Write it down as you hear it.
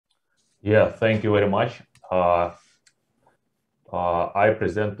Yeah, thank you very much. I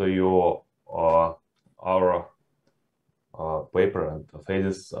present to you our paper and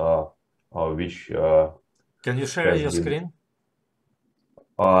thesis, which Can you share has your been. screen?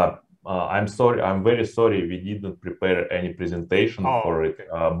 I'm sorry. I'm very sorry. We didn't prepare any presentation for it,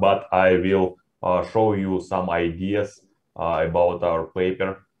 Okay. but I will show you some ideas about our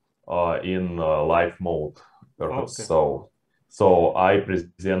paper in live mode, perhaps. Okay. So I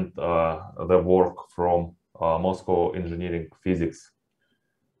present the work from Moscow Engineering Physics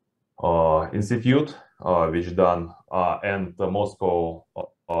Institute, which done, and the Moscow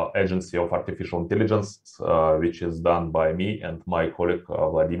Agency of Artificial Intelligence, which is done by me and my colleague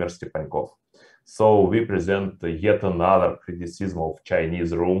Vladimir Stepankov. So we present yet another criticism of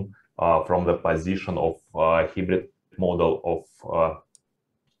Chinese room from the position of hybrid model of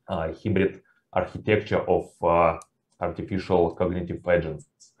hybrid architecture of artificial cognitive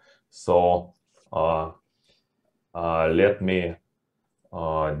agents. So let me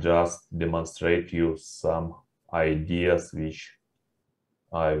just demonstrate you some ideas which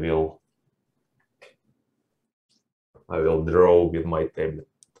I will draw with my tablet.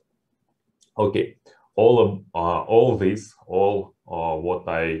 Okay, all what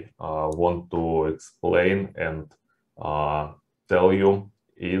I want to explain and tell you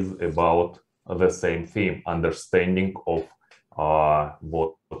is about the same theme: understanding of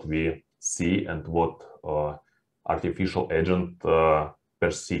what we see and what artificial agent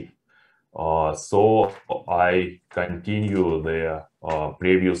perceive. So I continue the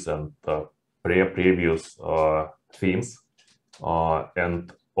previous and previous themes,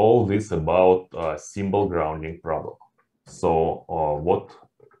 and all this about symbol grounding problem. So what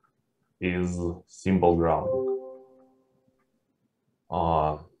is symbol grounding?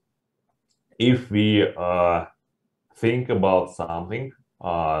 If we think about something,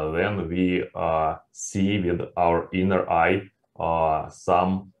 then we see with our inner eye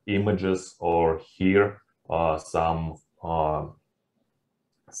some images or hear some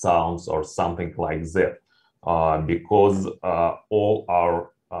sounds or something like that, because all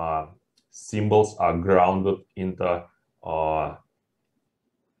our symbols are grounded into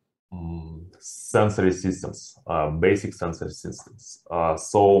sensory systems, basic sensory systems.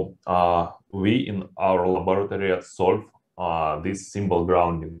 So we in our laboratory solve this symbol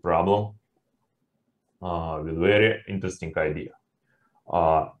grounding problem with very interesting idea.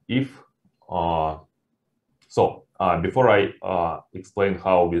 Before I explain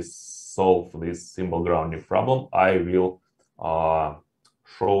how we solve this symbol grounding problem, I will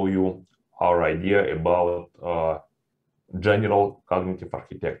show you our idea about general cognitive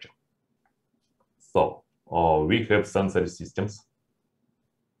architecture. So we have sensory systems,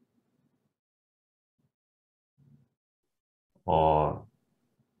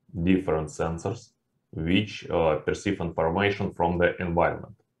 different sensors, which perceive information from the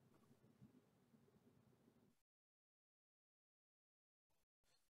environment.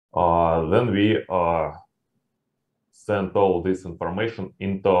 Then we send all this information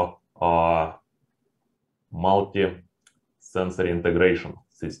into a multi-sensory integration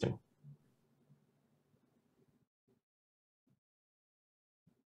system.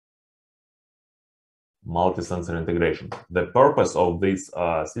 Multi-sensory integration. The purpose of this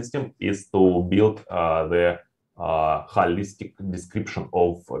system is to build the holistic description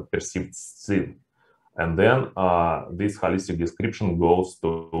of perceived scene. And then this holistic description goes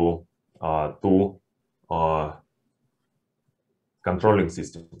to two controlling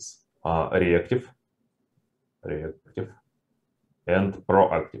systems, reactive, and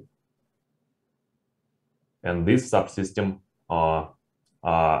proactive. And this subsystem,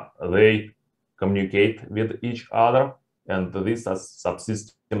 they communicate with each other, and these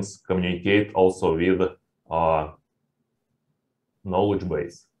subsystems communicate also with knowledge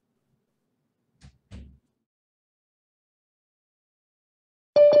base.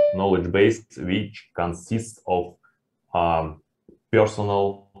 Knowledge base which consists of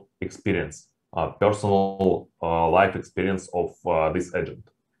personal experience, personal life experience of this agent.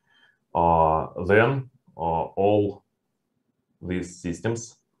 Then all these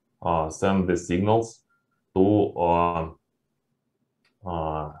systems send the signals to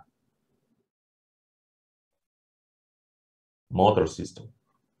motor system,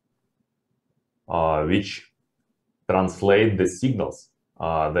 which translate the signals,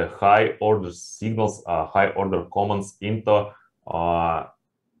 the high order signals, high order commands into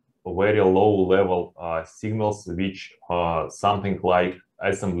very low level signals, which something like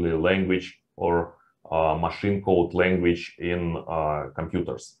assembly language or machine code language in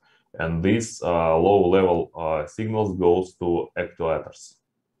computers. And these low level signals goes to actuators.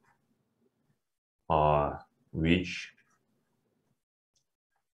 which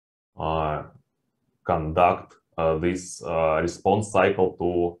conduct this response cycle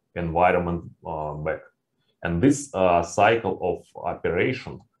to environment back. And this cycle of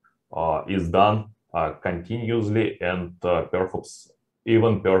operation is done continuously and perhaps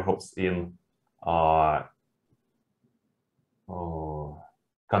in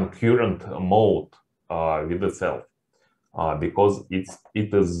concurrent mode with itself, because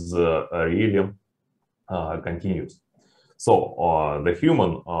it is really continuous. So the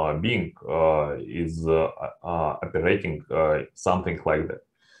human being is operating something like that.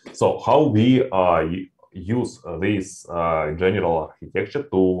 So how we use this general architecture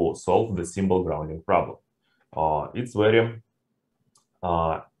to solve the symbol grounding problem? It's very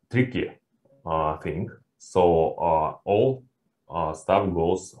tricky thing. So all stuff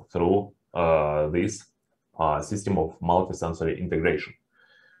goes through this system of multisensory integration.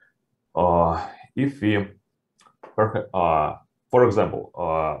 If we, for example,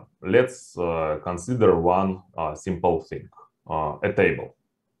 let's consider one simple thing, a table.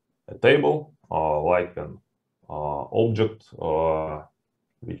 A table like an object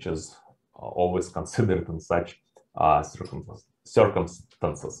which is always considered in such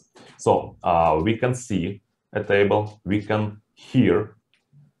circumstances. So we can see a table, we can hear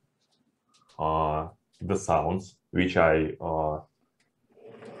the sounds which I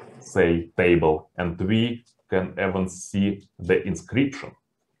say table, and we can even see the inscription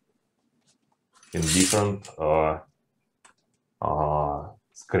in different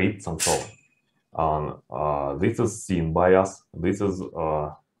scripts and so on. This is seen by us, this is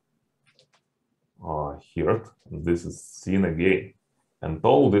heard, this is seen again, and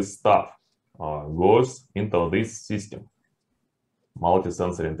all this stuff goes into this system,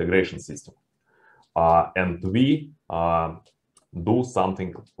 multisensory integration system, and we do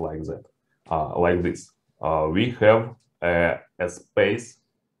something like that, like this. We have a space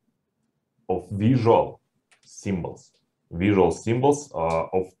of visual symbols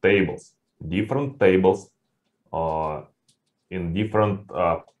of tables, different tables in different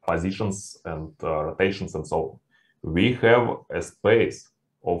positions and rotations and so on. We have a space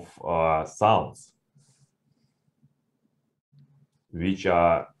of sounds which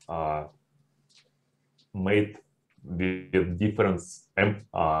are made with different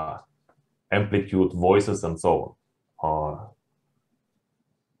amplitude, voices, and so on.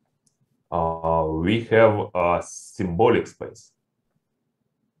 We have a symbolic space,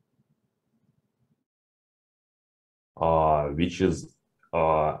 which is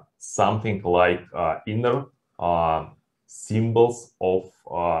something like inner symbols of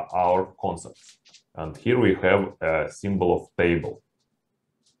our concepts. And here we have a symbol of table.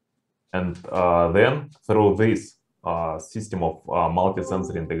 And then through this system of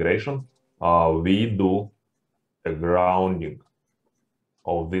multisensory integration, we do a grounding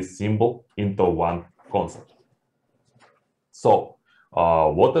of this symbol into one concept. So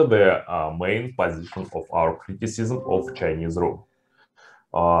what are the main positions of our criticism of Chinese room?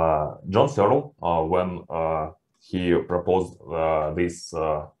 John Searle, when he proposed this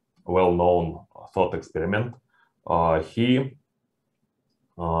well-known thought experiment, he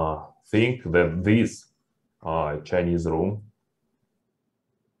think that this Chinese room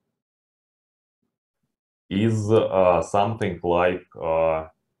is something like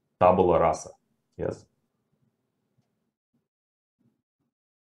tabula rasa, yes.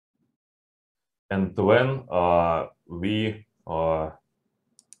 And when we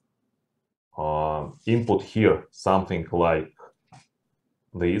input here something like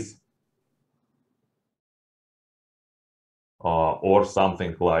this, or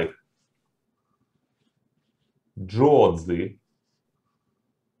something like Zhuozi,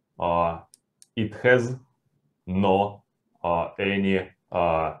 it has no any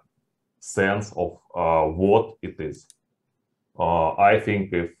sense of what it is. I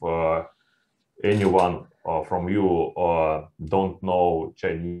think if anyone from you don't know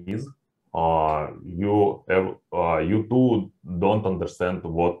Chinese, you too don't understand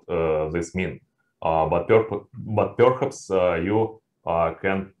what this means. But perhaps you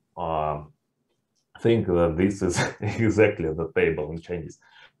can think that this is exactly the table in Chinese.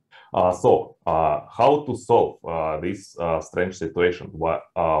 So how to solve this strange situation?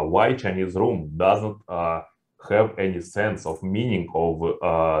 Why Chinese room doesn't have any sense of meaning of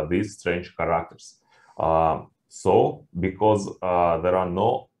these strange characters? So because there are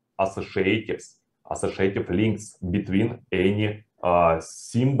no associative links between any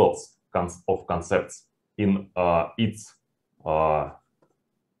symbols of concepts in its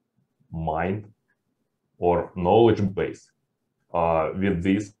mind or knowledge base with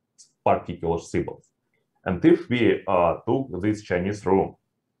this particular symbols. And if we took this Chinese room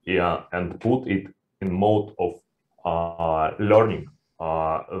and put it in mode of learning,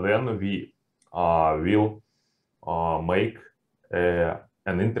 then we will make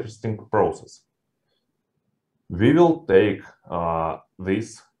an interesting process. We will take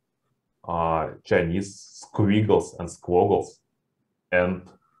these Chinese squiggles and squaggles and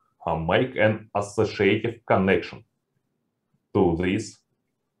make an associative connection to this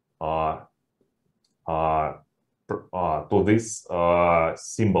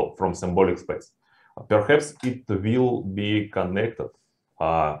symbol from symbolic space. Perhaps it will be connected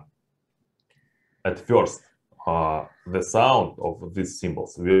at first. The sound of these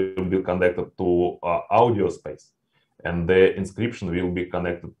symbols will be connected to audio space, and the inscription will be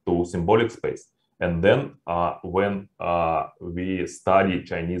connected to symbolic space. And then when we study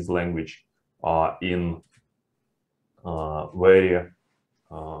Chinese language in very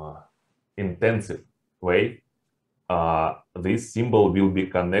intensive way, this symbol will be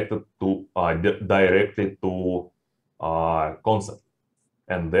connected to directly to concept,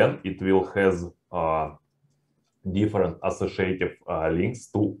 and then it will has different associative links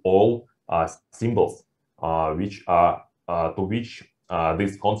to all symbols which are to which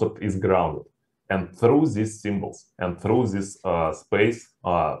this concept is grounded. And through these symbols and through this space,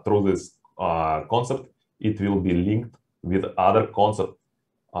 through this concept, it will be linked with other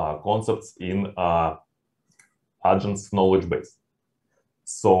concepts in agent's knowledge base.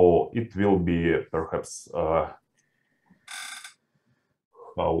 So it will be perhaps how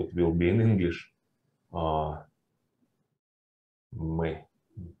it will be in English.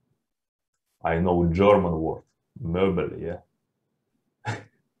 I know German word, Möbel, yeah.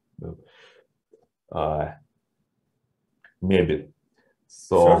 Maybe.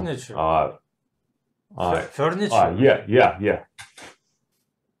 So furniture. Furniture. Yeah.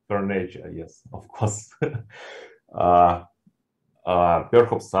 Furniture, yes, of course.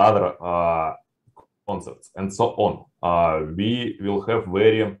 Perhaps other concepts and so on. We will have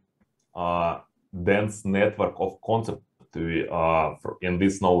very dense network of concepts in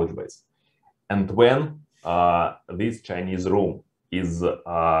this knowledge base. And when this Chinese room is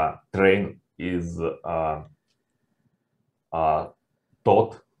trained, is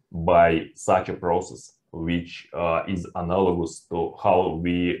taught by such a process, which is analogous to how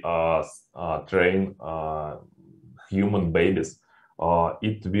we train human babies,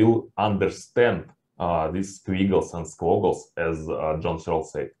 it will understand these squiggles and squaggles, as John Searle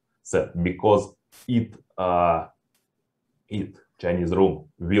said, because Chinese room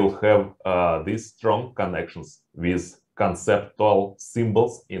will have these strong connections with conceptual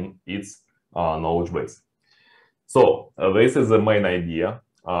symbols in its knowledge base. So this is the main idea,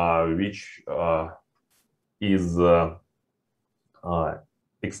 which is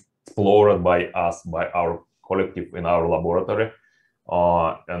explored by us, by our collective in our laboratory.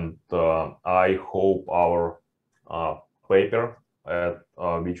 And I hope our paper,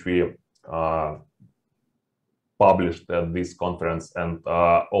 which we published at this conference, and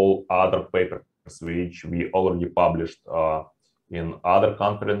all other papers which we already published in other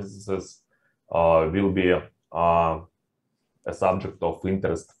conferences, will be a subject of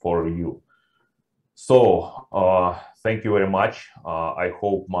interest for you. So thank you very much. I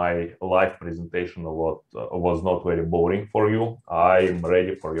hope my live presentation was not very boring for you. I'm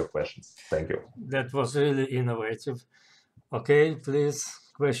ready for your questions. Thank you. That was really innovative. Okay, please,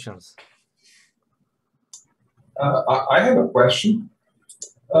 questions. I have a question.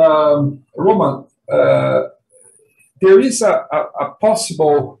 Roman, there is a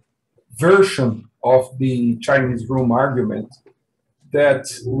possible version of the Chinese room argument that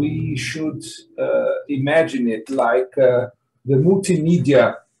we should imagine it like the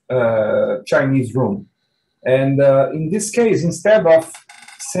multimedia Chinese room. And in this case, instead of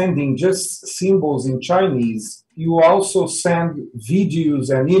sending just symbols in Chinese, you also send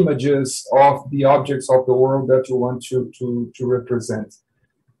videos and images of the objects of the world that you want to represent.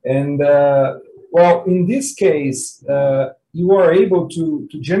 And well, in this case, you are able to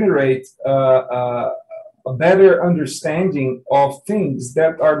generate a better understanding of things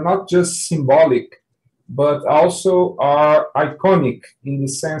that are not just symbolic, but also are iconic in the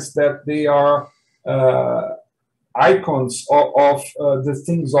sense that they are icons of the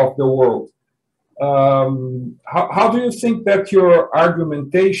things of the world. How do you think that your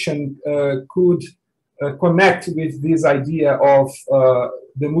argumentation could connect with this idea of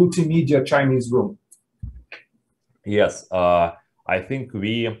the multimedia Chinese room? Yes, I think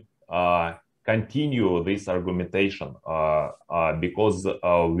we continue this argumentation because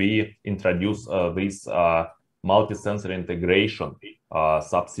we introduce this multi-sensory integration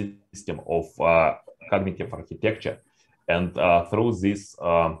subsystem of cognitive architecture. And through this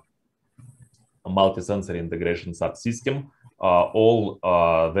multisensory integration subsystem, all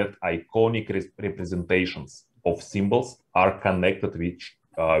that iconic representations of symbols are connected with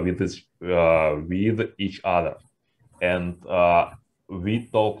each other. And we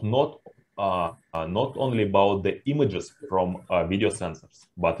talk not only about the images from video sensors,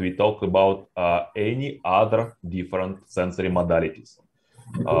 but we talk about any other different sensory modalities.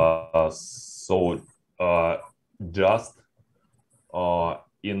 So just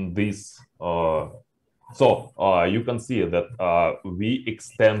in this, you can see that we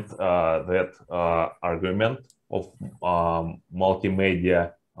extend that argument of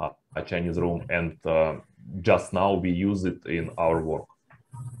multimedia Chinese room, and just now we use it in our work.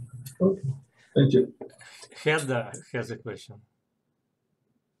 Okay, thank you. Hedda has a question.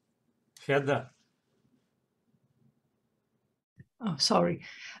 Hedda. Oh, sorry.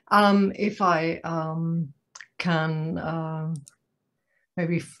 If I can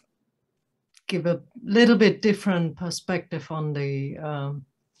maybe give a little bit different perspective on the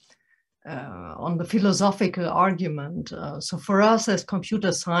philosophical argument. So for us as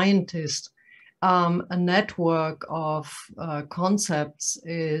computer scientists, a network of concepts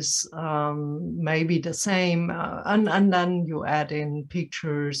is maybe the same, and then you add in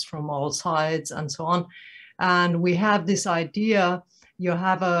pictures from all sides and so on. And we have this idea, you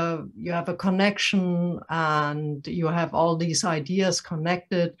have a connection, and you have all these ideas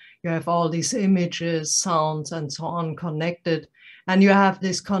connected, you have all these images, sounds, and so on connected, and you have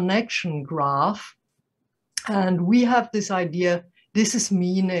this connection graph. And we have this idea, this is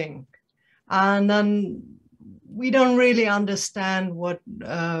meaning. And then we don't really understand what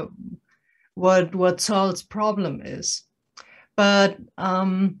Searle's problem is. But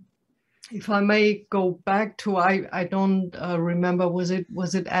if I may go back to, I don't remember, was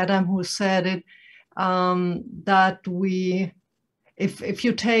it Adam who said it, that if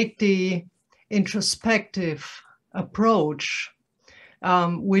you take the introspective approach,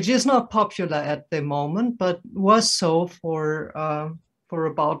 which is not popular at the moment, but was so for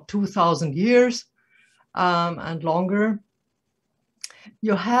about 2,000 years and longer,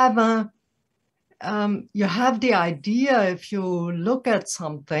 you have the idea, if you look at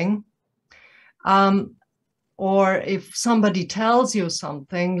something, or if somebody tells you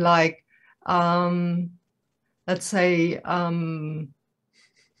something like, let's say,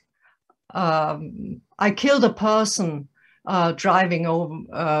 I killed a person driving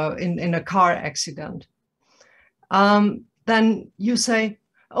over in a car accident. Then you say,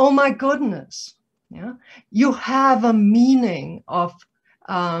 oh my goodness, yeah, you have a meaning of,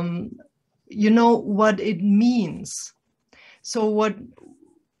 you know what it means. So what,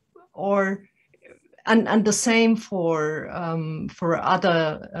 or, and the same for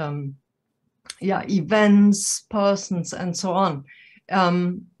other, events, persons, and so on.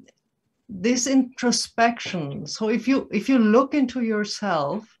 This introspection. So if you look into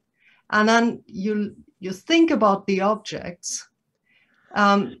yourself, and then you think about the objects,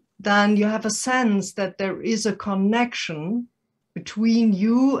 then you have a sense that there is a connection between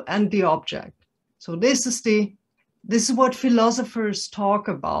you and the object. So this is what philosophers talk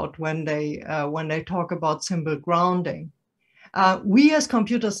about when they talk about symbol grounding. We as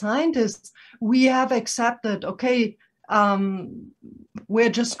computer scientists, we have accepted, okay, we're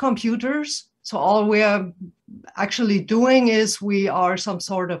just computers. So all we're actually doing is we are some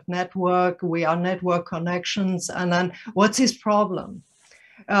sort of network, we are network connections, and then what's his problem?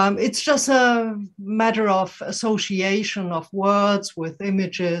 It's just a matter of association of words with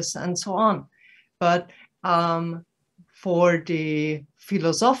images and so on. But for the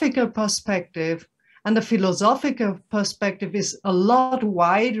philosophical perspective, and the philosophical perspective is a lot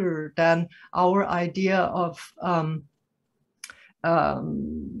wider than our idea of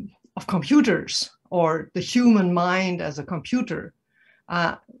computers or the human mind as a computer.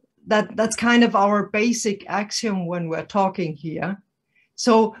 That's kind of our basic axiom when we're talking here.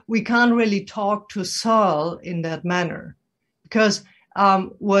 So we can't really talk to Searle in that manner, because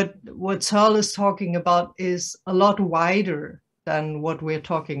what Searle is talking about is a lot wider than what we're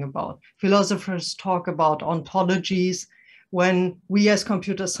talking about. Philosophers talk about ontologies. When we as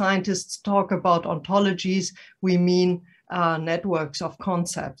computer scientists talk about ontologies, we mean networks of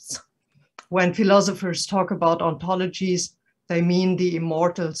concepts. When philosophers talk about ontologies, they mean the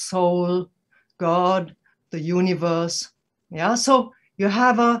immortal soul, God, the universe. Yeah, so you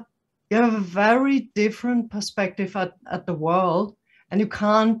have a very different perspective at the world, and you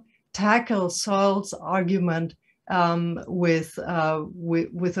can't tackle Searle's argument with a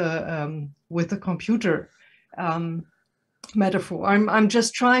computer. metaphor. I'm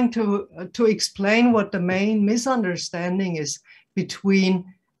just trying to explain what the main misunderstanding is between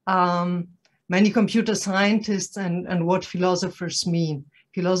many computer scientists and what philosophers mean.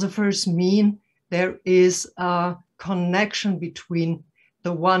 Philosophers mean there is a connection between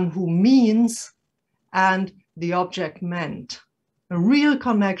the one who means and the object meant, a real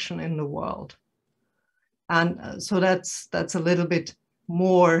connection in the world. And so that's a little bit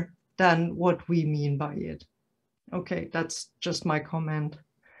more than what we mean by it. Okay, that's just my comment.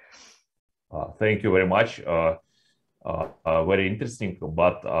 Thank you very much. Very interesting,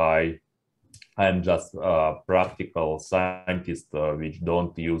 but I'm just a practical scientist which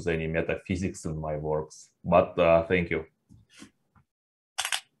don't use any metaphysics in my works. But thank you.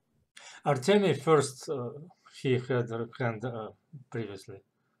 Artemy first, he had her hand previously.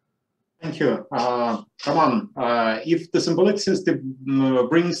 Thank you. Come on, if the symbolic system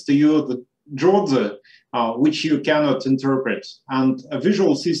brings to you the Jodze, which you cannot interpret, and a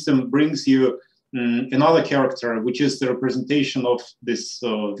visual system brings you another character, which is the representation of this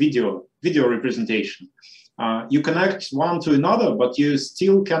video representation. You connect one to another, but you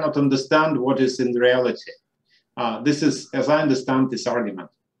still cannot understand what is in reality. This is, as I understand, this argument.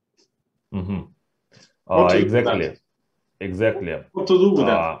 Mm-hmm. Exactly. What to do with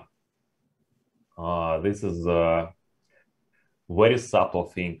that? This is a very subtle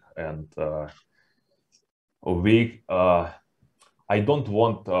thing, and I don't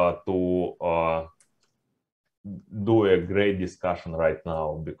want to do a great discussion right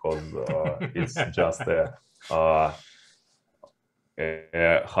now because it's just half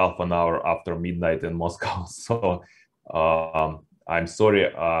an hour after midnight in Moscow. So I'm sorry,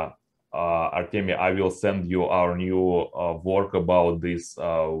 Artemy, I will send you our new work about this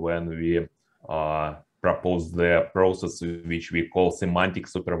when we propose the process which we call semantic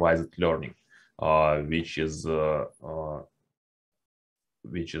supervised learning, which is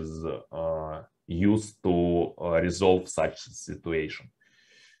used to resolve such situation.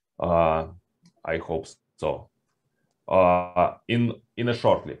 I hope so. In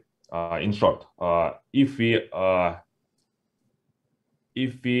short, if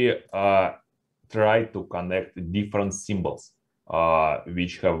we try to connect different symbols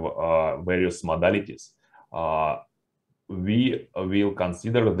which have various modalities, we will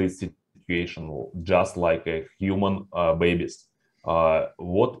consider this situation just like a human babies.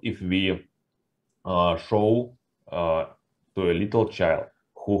 What if we show to a little child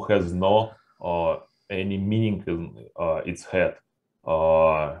who has no any meaning in its head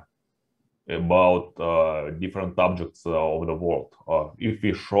about different objects of the world? If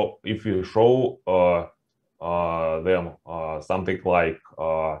we show them something like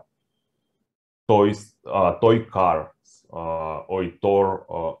toys, toy cars, or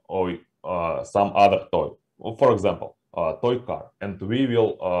some other toy, for example, toy car, and we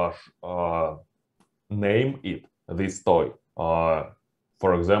will name it this toy.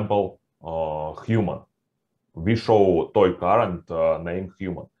 For example, human. We show toy car and name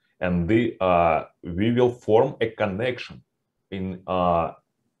human, and we will form a connection in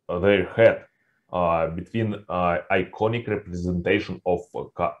their head between iconic representation of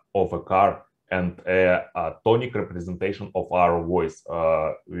a car and a tonic representation of our voice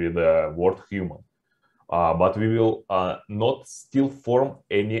with the word human. But we will not still form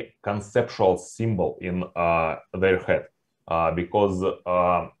any conceptual symbol in their head because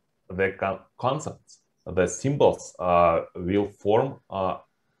the concepts, the symbols will form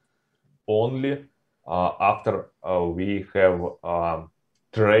only after we have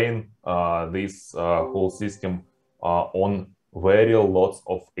trained this whole system on very lots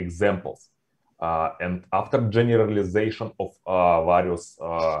of examples. And after generalization of various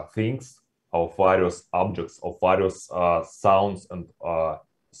things, of various objects, of various sounds, and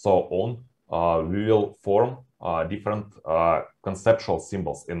so on, we will form different conceptual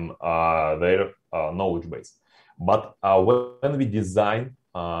symbols in their knowledge base. But when we design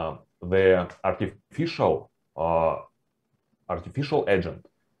the artificial agent,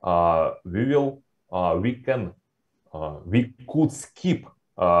 we could skip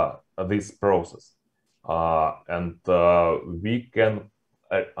this process, and we can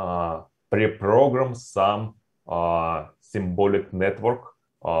pre-program some symbolic network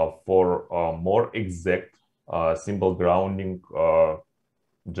for more exact symbol grounding.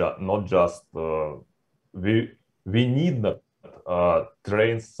 Not just we need not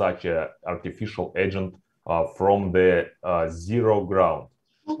train such an artificial agent from the zero ground.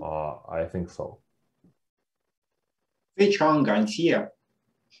 I think so. 非常感谢。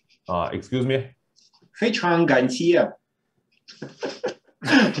 Excuse me? 非常感谢。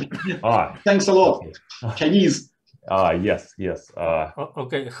Thanks a lot. Chinese. Yes, yes.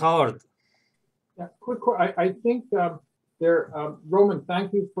 Okay, Howard. Yeah, I think Roman,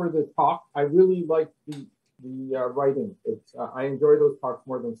 thank you for the talk. I really like the writing. It's I enjoy those talks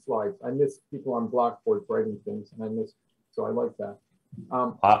more than slides. I miss people on blackboards writing things, and so I like that.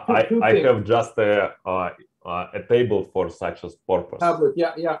 I have just a table for such a purpose. Tablet,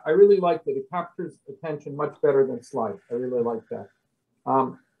 yeah, I really like it. It captures attention much better than slides. I really like that.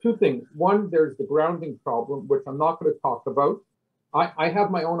 Two things. One, there's the grounding problem, which I'm not going to talk about. I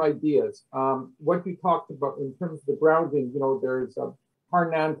have my own ideas. What you talked about in terms of the grounding, there's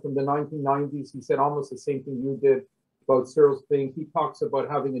Harnan from the 1990s. He said almost the same thing you did about Searle's thing. He talks about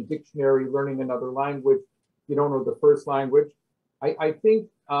having a dictionary, learning another language. You don't know the first language. I think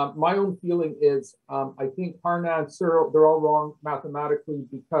my own feeling is I think Harnan, Searle, they're all wrong mathematically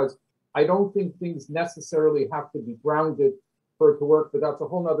because I don't think things necessarily have to be grounded for it to work, but that's a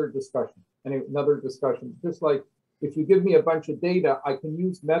whole nother discussion. And another discussion, just like if you give me a bunch of data, I can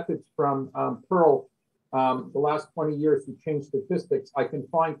use methods from Pearl, the last 20 years to change statistics. I can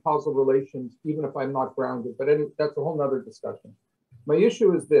find causal relations even if I'm not grounded, but that's a whole nother discussion. My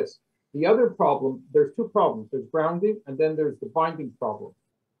issue is this. The other problem, there's two problems. There's grounding and then there's the binding problem.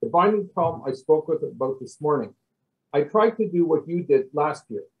 The binding problem I spoke about this morning. I tried to do what you did last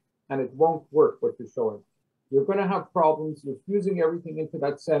year and it won't work what you're showing. You're going to have problems. You're fusing everything into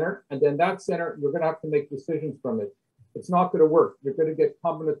that center, and then that center, you're going to have to make decisions from it. It's not going to work. You're going to get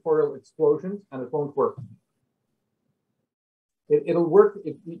combinatorial explosions, and it won't work. It'll work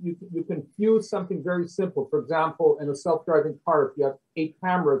if you can fuse something very simple. For example, in a self-driving car, if you have 8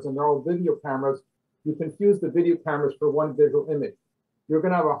 cameras and they're all video cameras, you can fuse the video cameras for one visual image. You're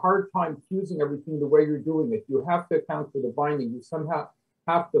going to have a hard time fusing everything the way you're doing it. You have to account for the binding. You somehow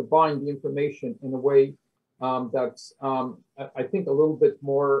have to bind the information in a way that's I think a little bit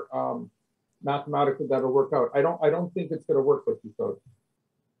more mathematically that'll work out. I don't think it's going to work what you thought.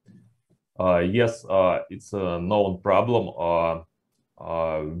 Yes, it's a known problem.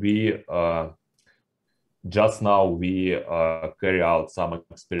 We just now carry out some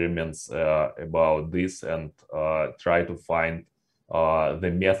experiments about this and try to find the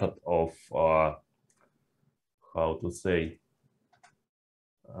method of how to say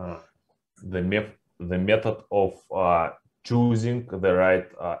the method of choosing the right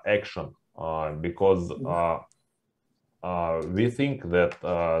action, because we think that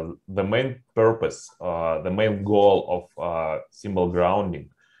the main purpose, the main goal of symbol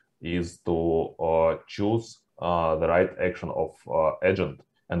grounding is to choose the right action of agent.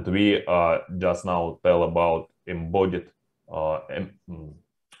 And we just now tell about embodied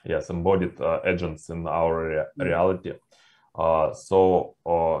agents in our reality. So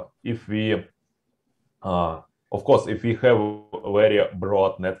if we of course, if we have a very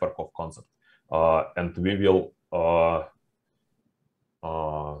broad network of concepts, and we will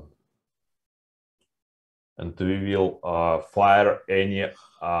fire any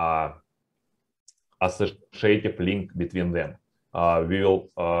associative link between them, we will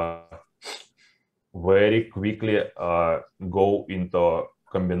very quickly go into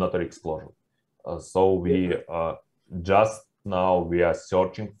combinatorial explosion. So we just now we are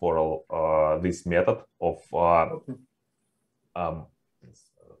searching for this method of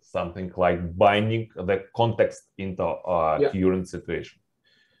something like binding the context into current situation.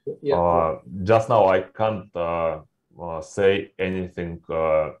 Just now I can't say anything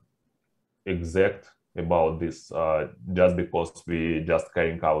exact about this just because we just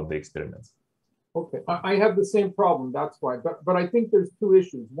carrying out the experiments. Okay, I have the same problem, that's why. But I think there's two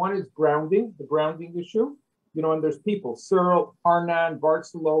issues. One is grounding, the grounding issue. And there's people, Searle, Harnan,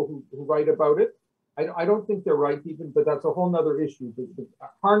 Barcelo, who write about it. I don't think they're right even, but that's a whole nother issue.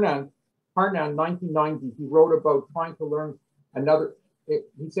 Harnan, 1990, he wrote about trying to learn another,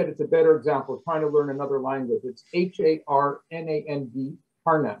 he said it's a better example of trying to learn another language. It's Harnand,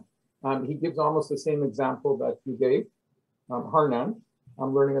 Harnan. He gives almost the same example that you gave, Harnan.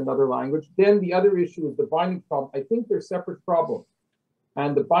 I'm learning another language. Then the other issue is the binding problem. I think they're separate problems.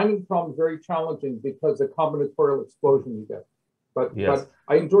 And the binding problem is very challenging because the combinatorial explosion you get. But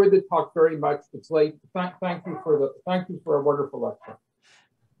I enjoyed the talk very much. It's late. Thank you for a wonderful lecture.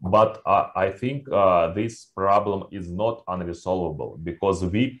 But I think this problem is not unresolvable because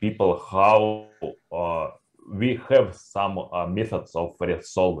we people we have some methods of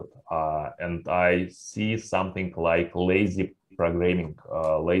resolve it, and I see something like lazy programming,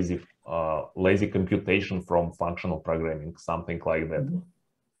 lazy computation from functional programming, something like that.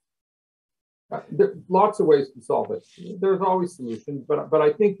 There's lots of ways to solve it. There's always solutions, but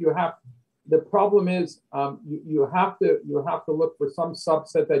I think the problem is you have to look for some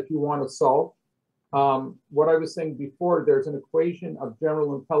subset that you want to solve, What I was saying before, there's an equation of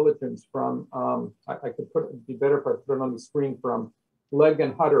general intelligence from, I could put it'd be better if I put it on the screen, from Legg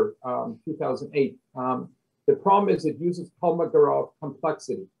and Hutter, 2008. The problem is it uses Kolmogorov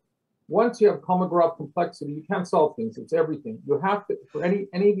complexity. Once you have Kolmogorov complexity, you can't solve things. It's everything. You have to, for any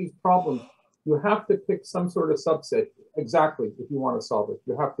of these problems, you have to pick some sort of subset exactly if you want to solve it.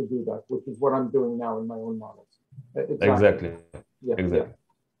 You have to do that, which is what I'm doing now in my own models. Exactly. Yeah, exactly.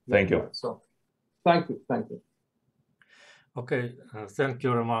 yeah. Thank you. Yeah. So, thank you. Okay, thank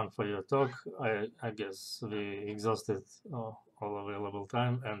you, Roman, for your talk. I guess we exhausted all available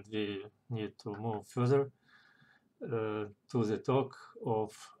time, and we need to move further to the talk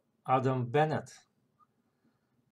of Adam Bennett.